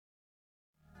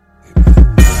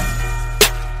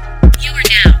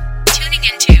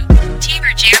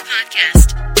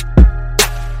Podcast.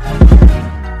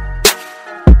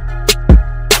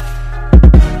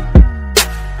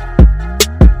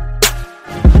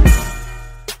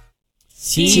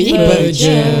 Cili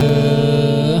Berja.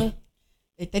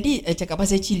 Tadi cakap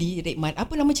pasal cili, Redman.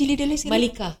 Apa nama cili dia sekarang?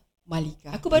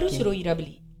 Malika. Aku baru suruh Ira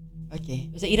beli.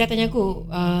 Okay. Pasal Ira tanya aku,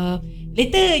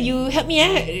 later you help me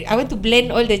I want to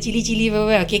blend all the chili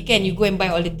blah. Okay, can you go and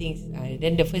buy all the things.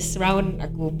 Then the first round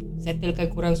aku settlekan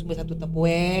korang semua satu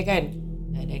Tupperware kan.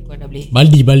 Dan korang dah boleh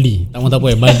Baldi tak mau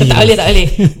Tupperware, baldi. tak boleh.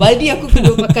 Baldi aku kena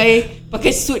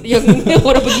pakai suit yang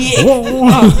orang pergi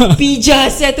pija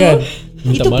saya tu kan.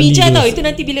 Itu pija tau. Itu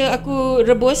nanti bila aku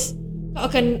rebus, kau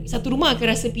akan satu rumah akan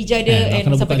rasa pija dia and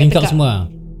sampai kat tekak semua.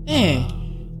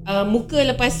 Muka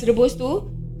lepas rebus tu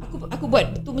aku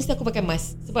buat tu mesti aku pakai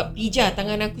mask. Sebab pija,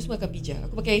 tangan aku semua akan pija.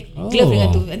 Aku pakai glove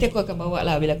dengan tu. Nanti aku akan bawa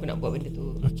lah bila aku nak buat benda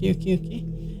tu. Okay.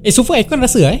 So far aircon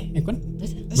rasa aircon?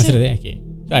 Masih rasa okay.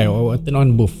 So I turn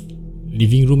on both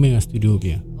living room dengan studio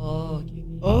dia.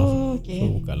 Okay.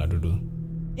 So buka lah dulu.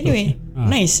 Anyway,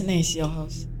 nice your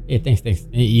house. Thanks.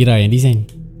 Ira yang design.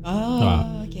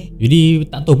 Okay. Jadi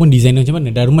tak tahu pun designer macam mana.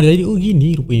 Dah rumah dah jadi,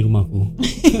 gini rupanya rumah aku.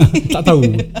 Tak tahu.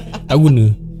 Tak guna.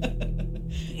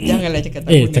 Janganlah cakap tak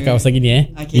guna. Cakap pasal gini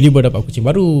Okay. Jadi baru dapat kucing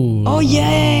baru. Oh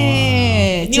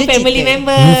yeah. New family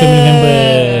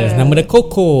members. Nama dia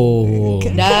Coco.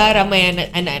 Dah ramai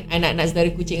anak-anak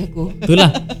saudara kucing aku. Itulah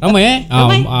ramai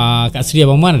Ramai. Kak Sri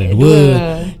Abang Man ada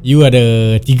 2. You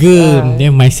ada 3.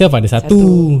 Then myself ada 1.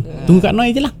 Tunggu Kak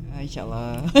Noi je lah.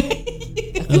 InsyaAllah.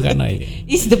 Tunggu Kak Noi je.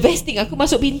 It's the best thing. Aku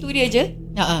masuk pintu dia je.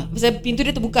 Pasal pintu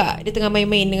dia terbuka. Dia tengah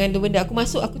main-main dengan tu benda. Aku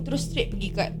masuk, aku terus straight pergi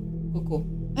kat Coco.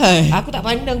 Aku tak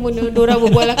pandang pun diorang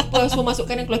berbual apa. Semua masuk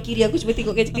kanan keluar kiri. Aku cuma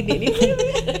tengok kecil kedek ni.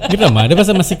 Dia lama. Dia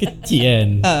pasal masih kecil kan.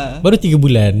 Baru 3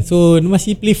 bulan. So dia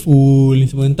masih playful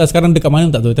semua. Entah sekarang dekat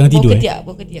mana tak tahu. Tengah tidur.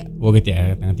 Bawa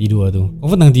ketiak. Tengah tidur tu.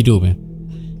 Confirm tengah tidur punya.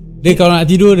 Dia kalau nak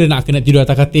tidur, dia nak kena tidur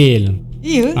atas katil.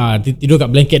 Tidur kat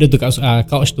blanket dia tu, kat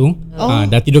couch tu.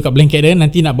 Dah tidur kat blanket dia.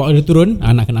 Nanti nak bawa dia turun,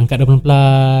 nak kena angkat dia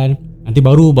pelan-pelan. Nanti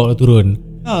baru bawa dia turun.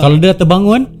 Kalau dia dah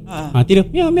terbangun, nanti dia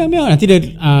miau. Nanti dia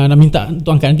nak minta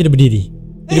untuk angkat. Nanti dia berdiri.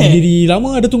 Dia berdiri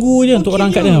lama, dia tunggu je untuk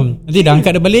orang angkat dia. Nanti dah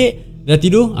angkat dia balik, dah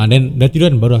tidur, then dah tidur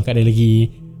baru angkat dia lagi.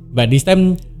 But this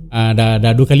time dah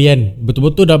 2 kali kan.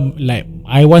 Betul-betul dah like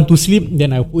I want to sleep,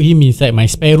 then I put him inside my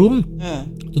spare room.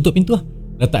 Tutup pintu lah.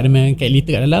 Letak dia main cat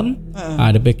litter kat dalam.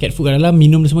 Dia punya cat food kat dalam,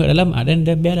 minum semua kat dalam. Dan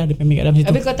dah biarlah dia main kat dalam situ.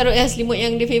 Habis kau taruh selimut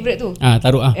yang dia favourite tu?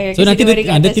 Taruh so nanti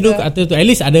dia tidur kat atas tu. At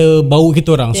least ada bau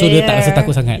kita orang. So dia tak rasa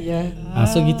takut sangat.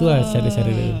 So gitu lah cara-cara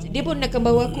dia. Dia pun akan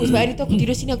bawa aku. Sebab hari tu aku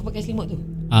tidur sini, aku pakai selimut tu.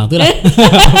 Betul lah.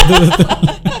 Betul.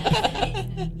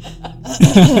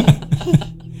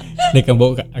 Dia akan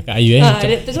bawa kat Ayu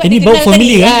ini bau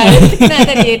familiar kan. Kenal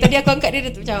tadi aku angkat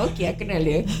dia tu macam okay, aku kenal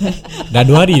dia. Dah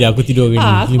 2 hari dah aku tidur gini.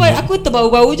 Aku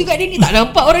terbau-bau juga dia ni. Tak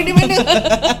nampak orang dia mana.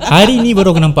 Hari ni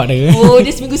baru aku nampak dia.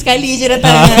 Dia seminggu sekali je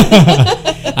datang.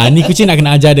 Ni kucing nak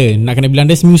kena ajar dia. Nak kena bilang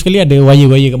dia seminggu sekali ada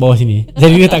wire-wire kat bawah sini.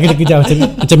 Jadi dia tak kena kejar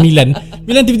macam Milan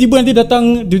tiba-tiba nanti datang,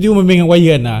 tiba-tiba main dengan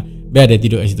wire kan. Biar dia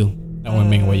tidur kat situ. Tak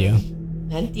main dengan wire.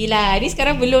 Nantilah. Ni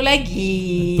sekarang belum lagi.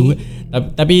 Tunggu.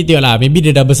 Tapi tengoklah, maybe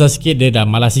dia dah besar sikit, dia dah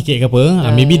malas sikit ke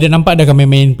apa. Maybe dia nampak dia akan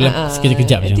main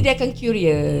sekejap-kejap macam. Nanti dia akan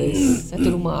curious.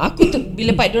 Satu rumah. Aku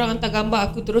bila pak diorang hantar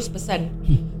gambar, aku terus pesan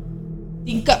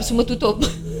tingkap semua tutup.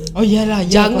 Yalah.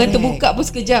 Jangan terbuka pun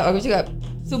sekejap. Aku cakap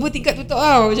semua tingkap tutup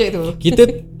macam tu.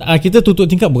 Kita tutup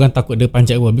tingkap bukan takut dia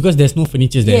panjat ke, because there's no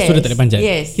furniture there. So dia tak boleh panjat.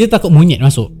 Kita takut monyet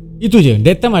masuk. Itu je.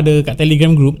 That time ada kat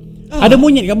Telegram group, ada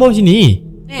monyet kat bawah sini.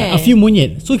 A few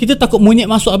monyet. So kita takut monyet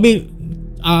masuk habis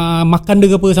makan dia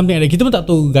ke apa something like that. Kita pun tak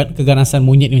tahu keganasan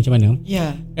monyet ni macam mana.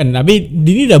 Kan habis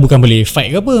dia ni dah bukan boleh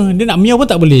fight ke apa. Dia nak miau pun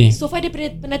tak boleh. So far dia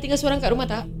pernah tinggal seorang kat rumah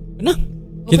tak? Pernah.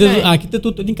 Kita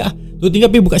tutup tingkap. Tutup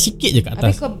tingkap tapi buka sikit je kat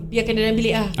atas. Habis kau biarkan dalam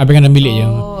bilik biarkan dalam bilik je.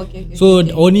 Okay. So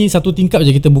ni satu tingkap je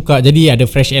kita buka. Jadi ada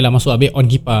fresh air lah masuk. Habis on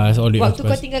kipas. Waktu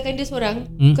kau tinggalkan dia seorang,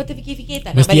 kau terfikir-fikir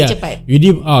tak nak balik cepat?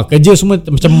 Yudi kerja semua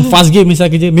macam fast game misal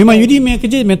kerja. Memang Yudi main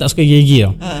kerja memang tak suka gigi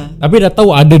tau. Tapi dah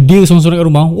tahu ada dia seorang-seorang kat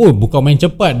rumah. Bukan main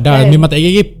cepat. Dah memang tak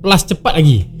gigi plus cepat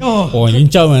lagi.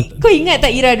 Lincah banget. Kau ingat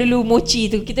tak Ira dulu mochi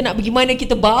tu, kita nak pergi mana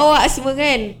kita bawa semua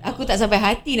kan? Aku tak sampai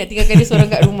hati nak tinggalkan dia seorang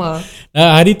kat rumah.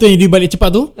 Hari tu Yudi balik cepat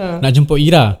tu, nak jemput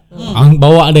Ira.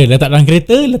 Bawa dia letak dalam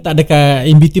kereta, letak dekat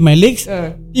in between my legs.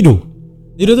 Tidur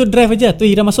tu drive aja.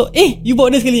 Tu Ira masuk, you bawa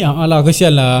dia sekali. Alah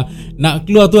kesian lah. Nak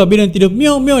keluar tu habis dia tidur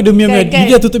miau dia miau.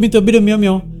 Dia tutup pintu habis dia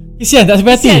miau. Kesian tak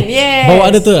sampai hati.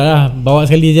 Bawa dia tu bawa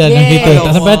sekali je dalam kereta.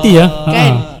 Tak sampai hati kan.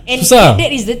 And susah.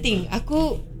 that is the thing.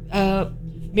 Aku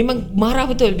memang marah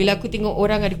betul bila aku tengok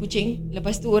orang ada kucing.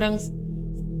 Lepas tu orang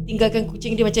tinggalkan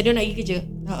kucing dia macam dia nak pergi kerja.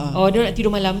 Dia nak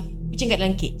tidur malam, kucing kat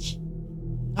dalam cage.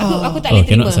 Aku tak boleh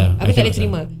terima. Aku tak boleh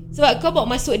terima. Sebab kau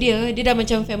bawa masuk dia dah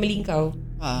macam family kau.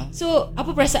 So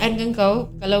apa perasaan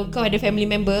kau kalau kau ada family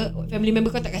member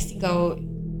kau tak kasi kau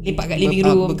lepak kat living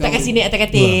room, tak kasi naik atas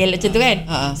katil macam tu kan.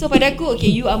 So pada aku, okay,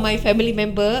 you are my family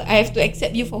member, I have to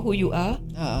accept you for who you are.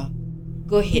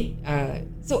 Go ahead.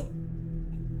 So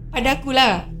pada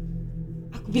akulah,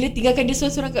 aku bila tinggalkan dia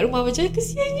seorang-seorang kat rumah macam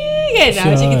kesiannya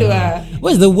kan. Macam gitu lah.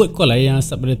 What's the word call yang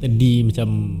start pada tadi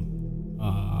macam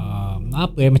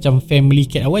macam family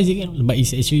cat, what is it kan? But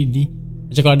it's actually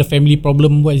macam kalau ada family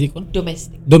problem, what is it called?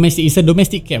 Domestic. It's a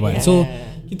domestic cat, right? So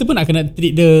kita pun nak kena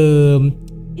treat the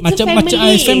macam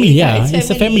it's family. It's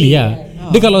a family.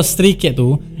 Dia kalau stray cat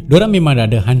tu, diorang memang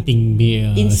ada hunting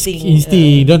instinct.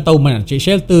 Diorang tahu mana nak cari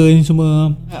shelter ni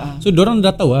semua. So diorang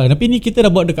dah tahu lah. Tapi ni kita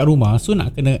dah bawa dekat rumah, so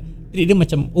nak kena treat dia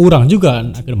macam orang juga.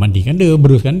 Nak kena mandikan dia,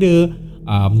 beruskan dia,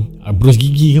 berus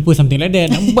gigi ke apa, something like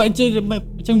that. Nak buat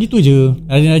macam gitu je,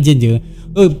 rajin-rajin je.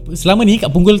 Selama ni kat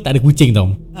Punggol tak ada kucing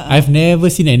tau. I've never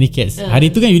seen any cats.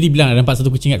 Hari tu kan Yudi bilang ada nampak satu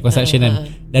kucing kat construction kan.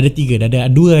 Dah ada 3, dah ada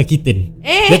 2 kitten.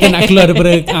 Dia tak nak keluar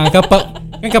daripada kapak.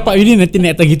 Kan kapak Yudi nanti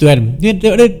naik atas gitu kan. Dia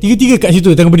ada 3 kat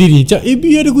situ tengah berdiri. Cak,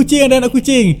 ada kucing, ada anak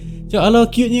kucing. Cak, alah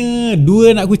cute-nya.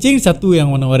 2 anak kucing, 1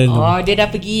 yang warna-warna tu. Dia dah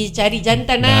pergi cari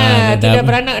jantan lah. Tu dah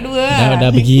beranak 2 dah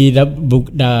pergi dah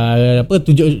apa,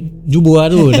 tunjuk jubur lah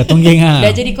tu. Dah tonggeng lah.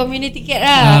 Dah jadi community cat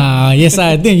lah. Yes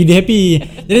lah. Itu yang jadi happy.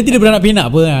 Jadi nanti dia beranak pinak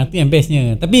apa lah. Itu yang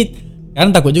bestnya. Tapi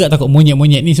sekarang takut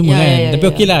monyet-monyet ni semua kan. Tapi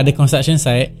okey lah, ada construction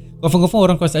site. Confirm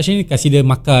orang construction ni kasih dia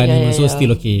makan. So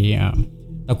still okay.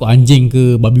 Takut anjing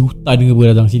ke babi hutan ke apa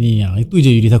datang sini. Itu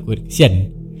je dia takut. Kesian.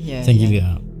 Kesian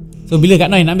gila. So bila Kak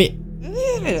Noi nak ambil?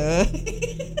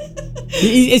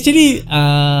 It's actually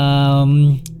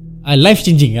life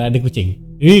changing ada kucing.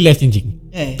 Really life changing.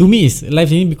 To me is life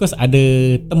changing because ada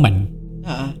teman.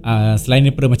 Selain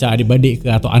daripada macam adik-beradik ke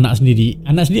atau anak sendiri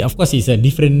of course is a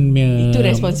different itu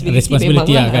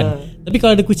responsibility lah kan. Tapi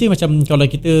kalau ada kucing, macam kalau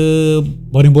kita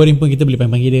boring-boring pun kita boleh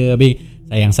panggil dia, habis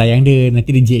sayang-sayang dia, nanti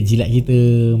dia jilat kita,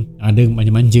 ada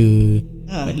manja-manja.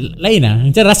 Lain lah,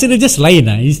 macam rasa dia just lain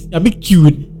lah. Habis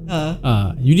cute.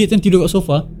 Yudi kan tidur kat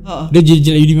sofa, dia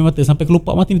jilat Yudi punya mata sampai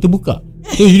kelopak mata ni terbuka.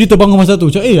 So Yudi terbangun masa tu,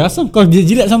 macam asal kau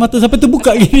jilat sama mata sampai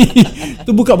terbuka gini.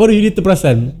 Terbuka baru Yudi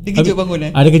terperasan. Dia kejut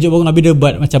bangun Dia kejut bangun, habis dia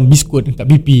buat macam biskut kat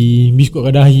pipi, biskut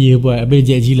kat dahi buat, habis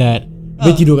dia jilat.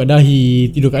 Habis tidur kat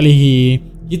dahi, tidur kat leher.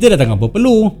 Kita dah tengah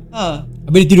berpeluh.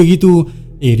 Habis dia tidur gitu.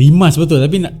 Rimas betul,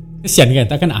 tapi nak kesian kan,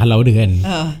 takkan nak halau dia kan.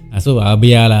 So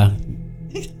biarlah.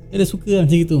 Dia dah suka lah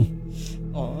macam gitu.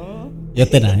 Your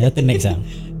turn next lah.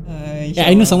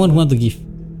 I know someone who want to give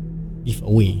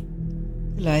away.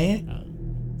 Itulah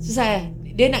susah.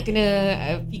 Dia nak kena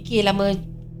fikir lama,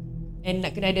 and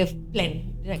nak kena ada plan.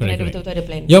 Dia nak kena ada betul-betul ada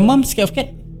plan. Your mom scared of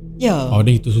cat? Yeah.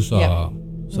 Dia itu susah.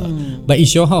 But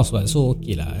it's your house, right? So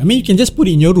okay lah. I mean you can just put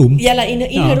it in your room. Yalah, in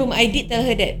her room. I did tell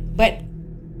her that, but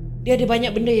dia ada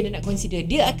banyak benda yang dia nak consider.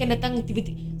 Dia akan datang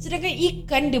tiba-tiba. Sedangkan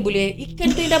ikan tu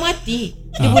yang dah mati.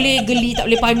 Dia boleh geli,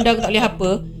 tak boleh pandang, tak boleh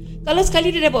apa. Kalau sekali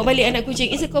dia dah bawa balik anak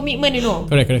kucing, it's a commitment, you know.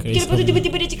 Correct. Lepas tu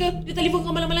tiba-tiba dia cakap, dia telefon kau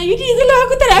malam-malam, Yudi salah,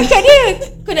 aku tak nak angkat dia.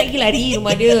 Kau nak pergi lari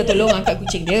rumah dia, tolong angkat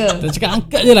kucing dia. Tak cakap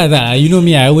angkat je lah tak. You know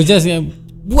me, I was just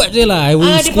buat je lah. I will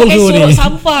scold you ni. Dia pakai sorok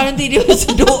sampah nanti dia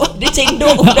seduk. Dia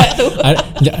cendok budak tu.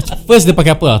 First dia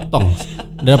pakai apa lah? Tong.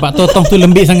 Dia dapat tong tu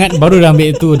lembik sangat, baru dah ambil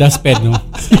tu dustpan tu.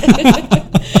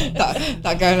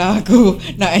 Takkanlah aku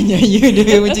nak anyaya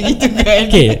dia macam itu kan.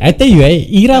 Okay, I tell you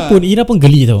Ira pun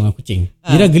geli tau dengan kucing.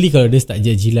 Ira geli kalau dia start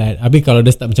jilat. Habis kalau dia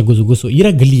start macam gosok-gosok,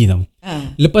 Ira geli tau.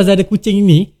 Lepas ada kucing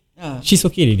ni, she's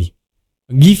okay already.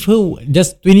 Give her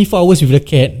just 24 hours with the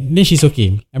cat, then she's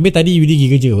okay. Habis tadi Yudi pergi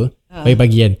kerja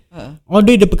pagi-pagi kan.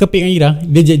 Dia berkepik dengan Ira,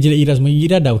 dia jilat Ira semua,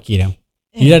 Ira dah okay dah.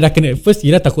 Ira dah kena, first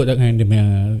Ira takut dengan dia punya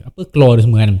claw dia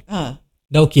semua kan.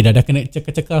 Dah okay dah kena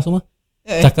cekar-cekar semua.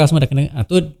 Cakar semua dah kena.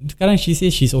 Tu sekarang she says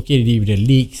she's okay with the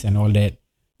leaks and all that.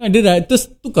 Dia dah terus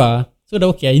tukar. So dah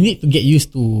okay. I need to get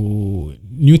used to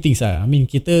new things lah. I mean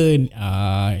kita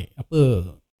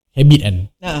habit kan.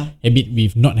 Habit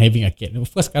with not having a cat. Of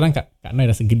course sekarang Kak Noi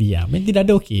rasa geli lah. I mean tidak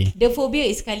ada okay. The phobia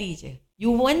is sekali je.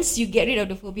 Once you get rid of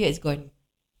the phobia, it's gone.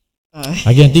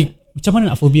 Lagi nanti macam mana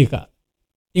nak phobia Kak?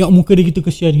 Tengok muka dia gitu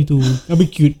kesian gitu. Habis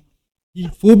cute.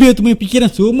 Phobia tu punya fikiran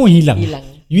semua hilang.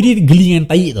 Yudi geli dengan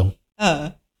tahi tau.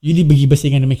 Yudi pergi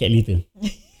bersihkan dengan cat litter.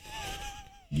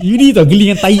 Yudi tau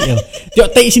geli dengan tahi tau. Tengok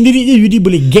tahi sendiri je Yudi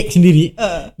boleh gag sendiri.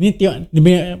 Ni tengok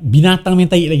dia binatang main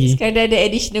tahi lagi. Sekarang dah ada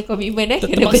additional commitment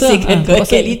kena bersihkan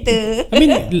cat litter. I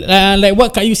mean like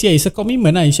what Kak you say, it's a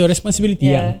commitment lah. It's your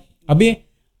responsibility lah. Habis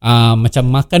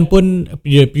Macam makan pun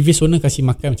the previous owner kasih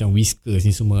makan macam Whiskas ni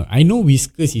semua. I know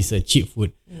Whiskas is a cheap food,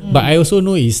 but I also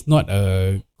know it's not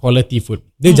a quality food.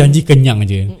 Dia janji kenyang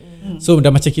je. So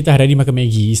dah macam kita hari ni makan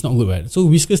Maggi, it's not good right? So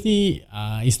Whiskas ni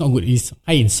it's not good, it's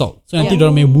high in salt. So nanti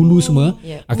diorang punya bulu semua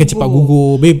akan cepat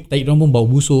gugur. Tahi diorang pun bau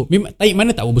busuk. Memang tahi mana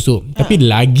tak bau busuk, tapi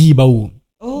lagi bau.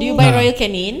 Do you buy Royal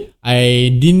Canin? I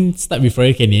didn't start with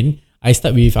Royal Canin. I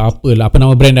start with apa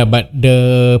nama brand dah. But the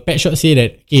pet shop say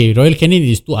that Royal Canin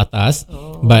is too atas,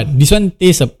 but this one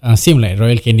tastes same like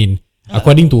Royal Canin.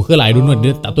 According to her lah, I don't know,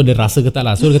 dia tak tahu dia rasa ke tak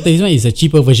lah. So dia kata this one is a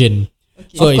cheaper version.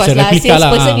 So of it's course a replica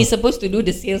lah. Salesperson is supposed to do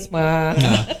the sales mah.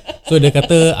 So dia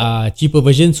kata cheaper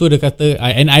version. So dia kata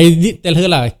and I did tell her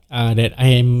lah that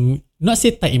I am not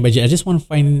say tight in budget, I just want to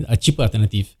find a cheaper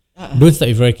alternative. Don't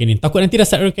start with Royal Canin. Takut nanti dah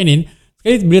start Royal Canin,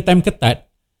 sekali bila time ketat,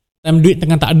 time duit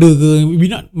tengah tak ada ke, we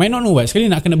might not know what, sekali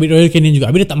nak kena beli Royal Canin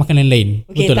juga, habis dia tak makan lain-lain.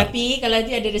 Okay, betul tapi tak? Kalau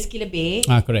dia ada rezeki lebih,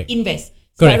 correct. Invest.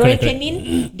 Sebab Royal Canin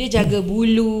dia jaga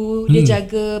bulu, dia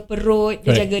jaga perut,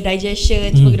 dia jaga digestion,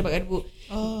 semua kena dapat kadbu.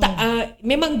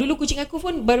 Memang dulu kucing aku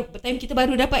pun baru time kita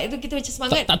baru dapat itu, kita macam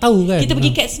semangat. Tak tahu kan. Kita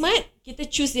pergi Cat Smart, kita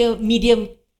choose the medium,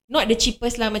 not the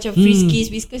cheapest lah, macam Friskies,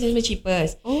 Whiskas semua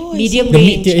cheapest. Medium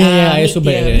range.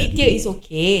 Mid tier is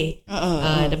okay.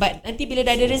 But nanti bila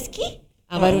dah ada rezeki,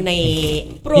 baru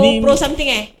naik Pro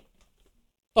something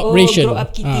top ration grow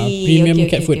up kitty. Premium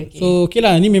cat food. Okay. So okay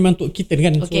lah, ni memang untuk kita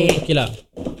kan. So okay lah.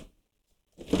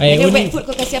 Wet food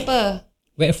kau kasih apa?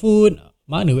 Wet food,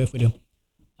 mana wet food dia?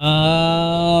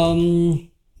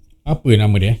 Apa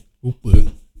nama dia? Lupa.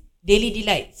 Daily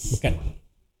Delights. Bukan.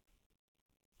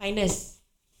 Finest.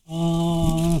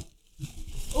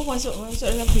 Masuk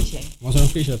dalam fridge Masuk dalam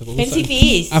fridge lah. Fancy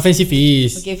Feast. Fancy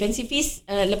Feast. Okay, Fancy Feast.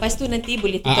 Lepas tu nanti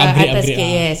boleh tukar atas sikit.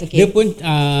 Yes, okay. Dia pun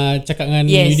cakap dengan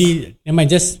Yudi, memang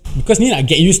just because ni nak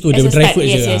get used to the dry food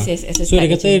je. Yes. So dia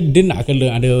kata dia nak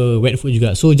kena ada wet food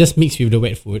juga. So just mix with the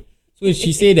wet food. So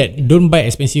she say that don't buy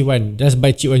expensive one, just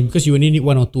buy cheap one because you only need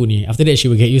 1 or 2 ni. After that she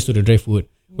will get used to the dry food.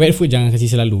 Wet food jangan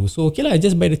kasih selalu. So okay lah,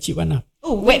 just buy the cheap one lah.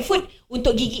 Wet food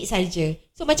untuk gigit saja.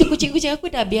 So macam kucing-kucing aku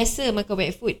dah biasa makan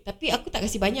wet food, tapi aku tak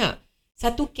kasih banyak.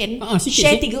 Satu can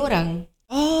share 3 orang.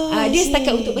 Dia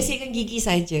setakat untuk bersihkan gigi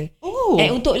saja.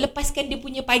 And untuk lepaskan dia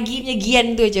punya pagi punya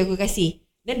gian tu je aku kasih.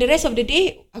 Then the rest of the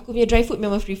day aku punya dry food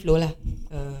memang free flow lah.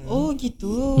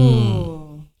 Gitu.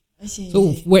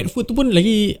 So wet food tu pun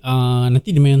lagi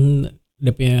nanti dia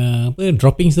punya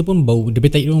droppings tu pun bau, dia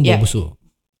punya tahi tu pun bau busuk.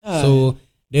 So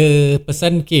the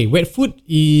pesan wet food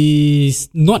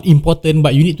is not important,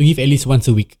 but you need to give at least once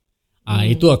a week.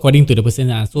 Itu according to the person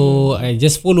lah. So I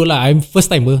just follow lah. I'm first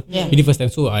time really first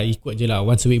time. So I ikut je lah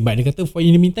once a week. But dia kata for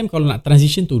in the meantime, kalau nak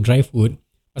transition to dry food,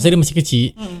 pasal dia masih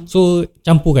kecil, so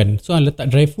campurkan. So letak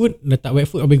dry food, letak wet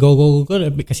food, habis go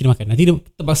kasih dia makan. Nanti dia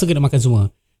terpaksa kena makan semua.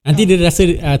 Nanti dia rasa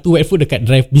tu wet food dekat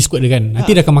dry biskut dia kan.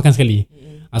 Nanti dia akan makan sekali.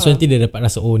 So nanti dia dapat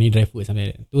rasa ni dry food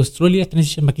sampai tu slowly lah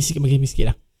transition, makin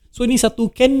sikit lah. So ni satu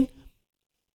can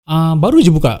baru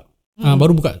je buka.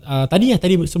 Baru buka tadi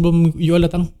sebelum you all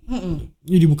datang.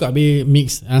 You dibuka habis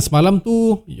mix. Semalam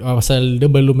tu pasal dia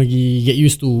belum lagi get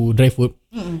used to dry food.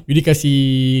 You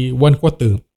dikasih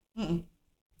 1/4.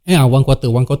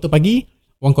 1/4 pagi,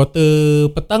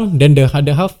 1/4 petang, dan the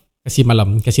other half kasih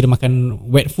malam. Kasih dia makan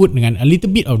wet food dengan a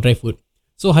little bit of dry food.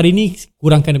 So hari ni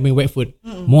kurangkan dia punya wet food,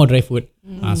 more dry food.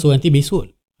 So nanti besok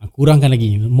kurangkan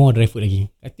lagi, more dry food lagi.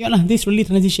 Tengoklah, this really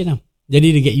transition lah.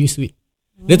 Jadi dia get used to it.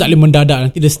 Dia tak boleh mendadak,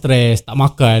 nanti dia stress, tak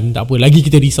makan, tak apa. Lagi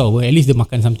kita risau at least dia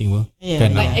makan something kan.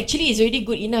 But actually it's already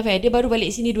good enough. Dia baru balik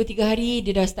sini 2-3 hari,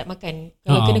 dia dah start makan.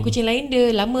 Kalau kena kucing lain,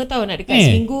 dia lama tau, nak dekat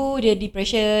seminggu, dia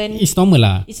depression. It's normal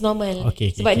lah. It's normal.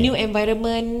 Okay, sebab new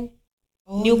environment,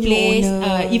 new place.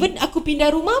 Even aku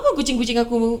pindah rumah pun kucing-kucing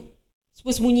aku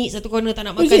semua sembunyi satu corner, tak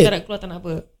nak makan, tak nak keluar, tak nak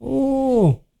apa.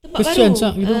 Tempat baru.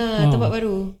 Tempat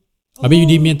baru. Habis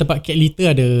you punya tempat cat litter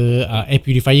ada air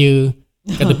purifier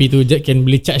kat tepi tu, can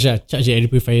boleh charge air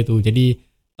purifier tu. Jadi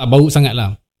tak bau sangat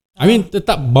lah. I mean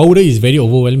tetap bau dia is very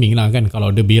overwhelming lah kan.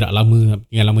 Kalau dia berak lama,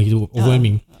 tinggal lama gitu,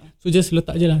 overwhelming. So just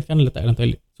letak je lah, kan letak dalam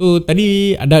toilet. So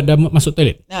tadi ada masuk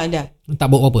toilet? Ada. Tak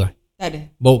bau apa? Tak ada.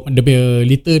 Bau dia punya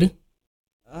litter dia?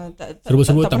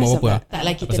 Serbuk-serbuk tak bau apa? Tak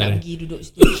lah, kita nak pergi duduk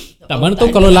situ. Tak, mana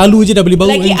tahu kalau lalu je dah boleh bau.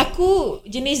 Lagi aku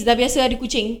jenis dah biasa ada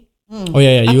kucing.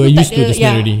 You are used to the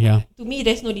smell already. To me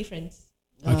there's no difference.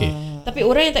 Okay. Tapi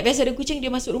orang yang tak biasa ada kucing,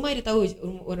 dia masuk rumah, dia tahu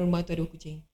orang rumah tu ada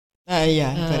kucing.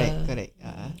 Correct.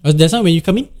 Just now when you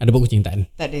come in, ada bau kucing tak?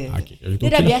 Tak ada. Okay, dia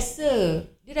dah biasa.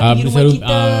 Dia dah pergi rumah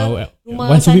kita, rumah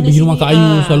once a week pergi rumah Kak Ayu,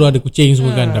 selalu ada kucing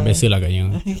semua kan. Dah biasa lah katnya.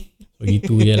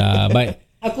 Begitu je lah. But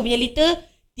aku punya litter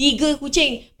 3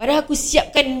 kucing. Padahal aku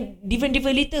siapkan different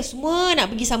litter, semua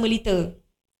nak pergi sama litter.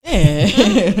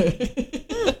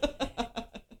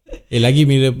 Lagi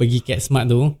bila pergi Cat Smart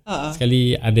tu,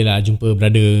 sekali adalah jumpa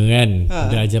brother kan,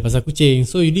 dia ajar pasal kucing.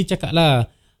 So Yudi cakap lah,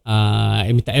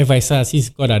 minta advice lah,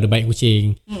 since kau dah ada banyak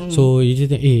kucing. So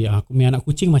Yudi kata, aku punya anak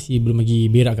kucing masih belum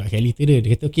lagi berak kat cat litter dia. Dia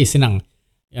kata okay, senang,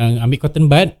 yang ambil cotton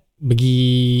bud, pergi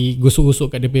gosok-gosok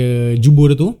kat dia punya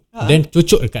jubur tu, then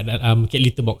cocok dekat cat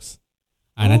litter box.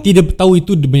 Nanti dia tahu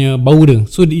itu dia punya bau dia.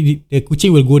 So the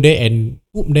kucing will go there and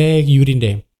poop there, urine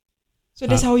there. So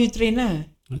that's how you train lah.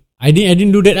 I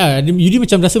didn't do that lah. Yudi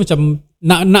macam rasa macam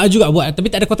nak juga buat, tapi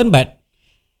tak ada cotton bud.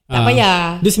 Tak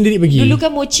payah. Dia sendiri pergi. Dulu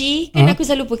kan Mochi, kan aku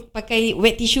selalu pakai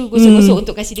wet tissue gosok-gosok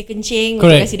untuk kasih dia kencing,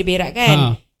 untuk kasih dia berak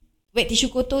kan. Wet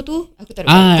tissue kotor tu aku taruh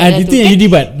itu yang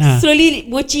Yudi buat. Slowly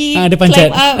Mochi dia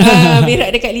pancat, climb up, berak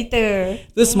dekat litter.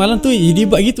 Terus semalam tu Yudi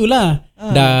buat gitulah.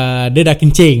 Dia dah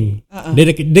kencing.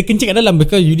 Dia kencing kat dalam,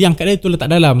 because Yudi angkat dia tu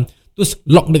letak dalam. Terus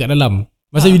lock dekat dalam.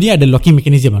 Masa Yudi ada locking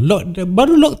mechanism.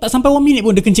 Baru lock tak sampai 1 minit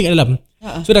pun dia kencing kat dalam.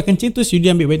 So dah kencing, terus Yudi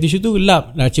ambil wet tissue tu,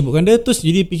 lap, dah cibukkan dia. Terus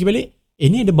Yudi fikir balik,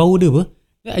 ni ada bau dia apa.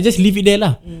 I just leave it there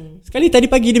lah. Sekali tadi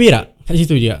pagi dia berak kat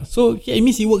situ je. So it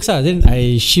means it works lah. Then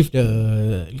I shift the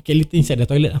cat litter inside the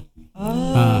toilet lah.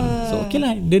 So okay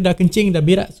lah, dia dah kencing, dah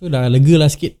berak, so dah lega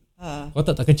lah sikit. Kalau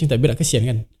tak kencing tak berak, kesian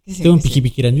kan. Kita pun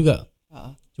fikir-fikiran juga.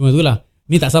 Cuma tu lah,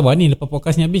 ni tak sabar ni, lepas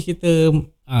podcast ni habis kita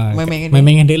main-main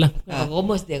dengan dia lah.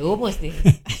 Romos dia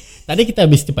Tadi kita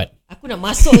habis cepat. Aku nak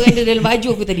masukkan dia dalam baju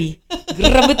aku tadi.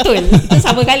 Geram betul. Kita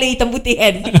sama colour hitam putih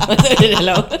kan. Masuk dia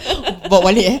dalam. Bawa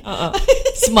balik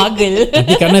Smuggle.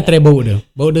 Nanti Kak Ana try bau dia.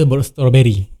 Bau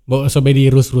strawberry. Bau strawberry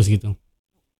rose gitu.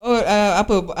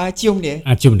 Cium dia.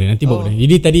 Cium dia, nanti bau dia.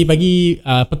 Jadi tadi pagi,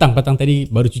 petang tadi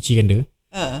baru cucikan dia.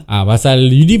 Pasal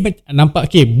Yudi nampak,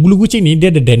 bulu kucing ni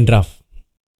dia ada dandruff.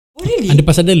 Oh really? Ada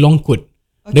pasal dia long coat.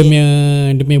 Dia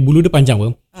punya bulu dia panjang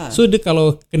pun. So dia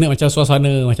kalau kena macam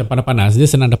suasana macam panas-panas, dia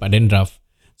senang dapat dandruff.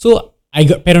 So I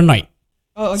got paranoid.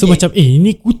 So macam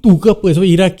ini kutu ke apa? So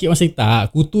Ira kira masa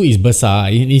tak, kutu is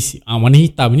besar, ini warna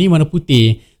hitam, ini warna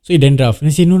putih. So dandruff. Dia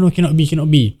say no cannot be.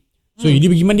 So Yudi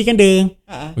pergi mandikan dia.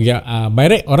 By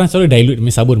right orang selalu dilute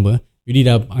dengan sabun apa. Yudi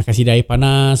dah kasih dia air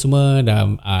panas semua, dah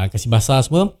kasih basah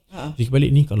semua. Fikir balik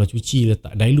ni kalau cuci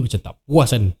letak dilute macam tak puas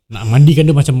kan. Nak mandikan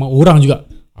dia macam orang juga.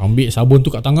 Ambil sabun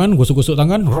tu kat tangan, gosok-gosok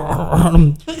tangan.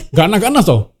 Ganas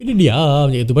tau. Dia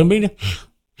diam macam tu. Paling dia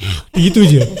gitu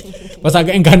je. Pasal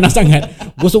agak yang ganas sangat.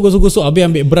 Gosok-gosok habis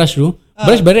ambil brush tu.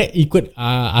 Brush balik ikut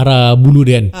arah bulu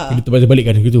dia kan. Dia terbalik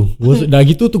kan gitu. Dah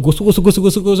gitu tu gosok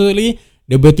lagi.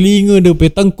 Dia punya telinga, dia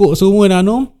punya tengkuk semua dah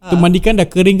tu mandikan, dah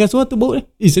keringkan semua tu bau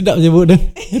dia. Sedap je bau dia.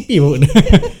 Happy bau dia.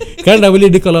 Kan dah boleh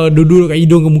dia kalau duduk kat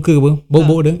hidung ke muka apa,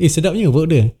 bau dia. Sedapnya bau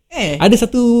dia. Ada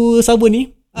satu sabun ni,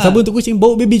 sabun untuk kucing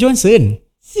bau Baby Johnson.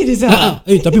 Serius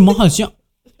tapi mahal siap.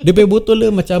 Dia punya botol dia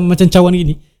macam cawan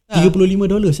gini.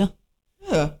 $35 sah.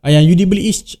 Yang Yudi beli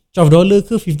is $12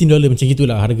 ke $15 macam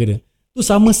gitulah harga dia. Tu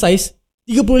sama size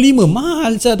 35,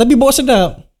 mahal sah, tapi bau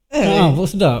sedap. Bau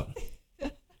sedap.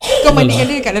 Kau mandikan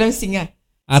dia kat dalam sink lah?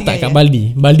 Tak, kat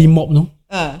baldi mop tu.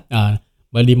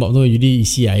 Baldi mop tu Yudi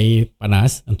isi air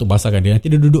panas untuk basahkan dia. Nanti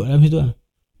dia duduk dalam situ lah.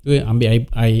 Tu ambil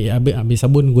air, ambil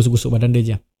sabun, gosok-gosok badan dia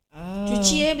je.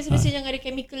 Cuci biasa-biasa jangan ada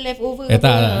chemical left over.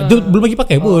 Tak, tu belum lagi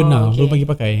pakai pun. Belum lagi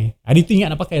pakai. Hari tu ingat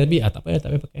nak pakai tapi tak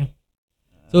payah pakai.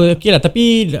 So okay lah,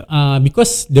 tapi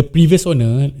because the previous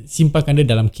owner simpankan dia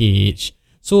dalam cage.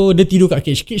 So dia tidur kat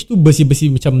cage tu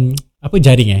bersih-bersih macam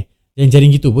jaring yang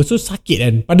jaring gitu. So sakit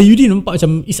kan. Pada Yudi nampak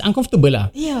macam it's uncomfortable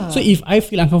lah. So if I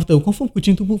feel uncomfortable, confirm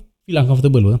kucing tu pun feel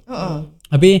uncomfortable pun.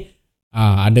 Habis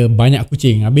ada banyak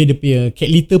kucing. Habis dia punya cat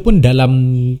litter pun dalam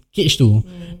cage tu.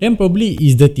 Then probably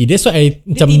is dirty. That's why I dia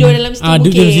macam tidur dalam situ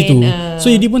mungkin. Dalam situ.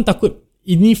 So Yudi pun takut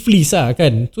ini fleas lah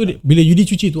kan. So bila Yudi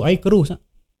cuci tu air keruh lah.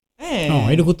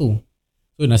 Air dia kotor.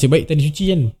 So nasib baik tadi cuci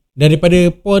kan. Daripada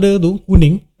paw dia tu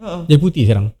kuning jadi putih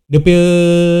sekarang. Dia punya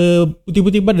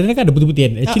putih-putih badan kan ada putih-putih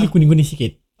kan. Actually kuning-kuning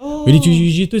sikit. Bila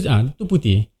cuci-cuci tu tu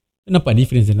putih. Nampak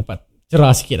difference dia, nampak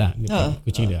cerah sikit lah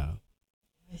kucing dia.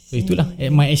 So itulah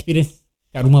my experience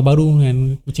kat rumah baru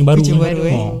dengan kucing baru.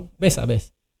 Best lah,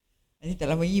 best. Nanti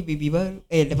tak lama lagi baby baru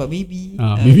dapat baby.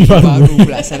 Baby baru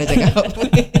pula salah cakap.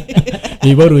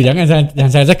 Baby baru jangan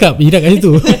salah cakap. Hidup kat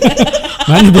situ.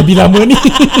 Mana baby lama ni?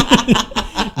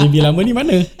 Baby lama ni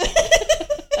mana?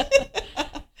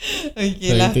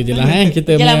 Okay lah. Itu je lah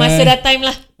kita masa dah time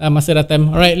lah. Masa dah time.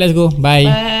 Alright, let's go. Bye.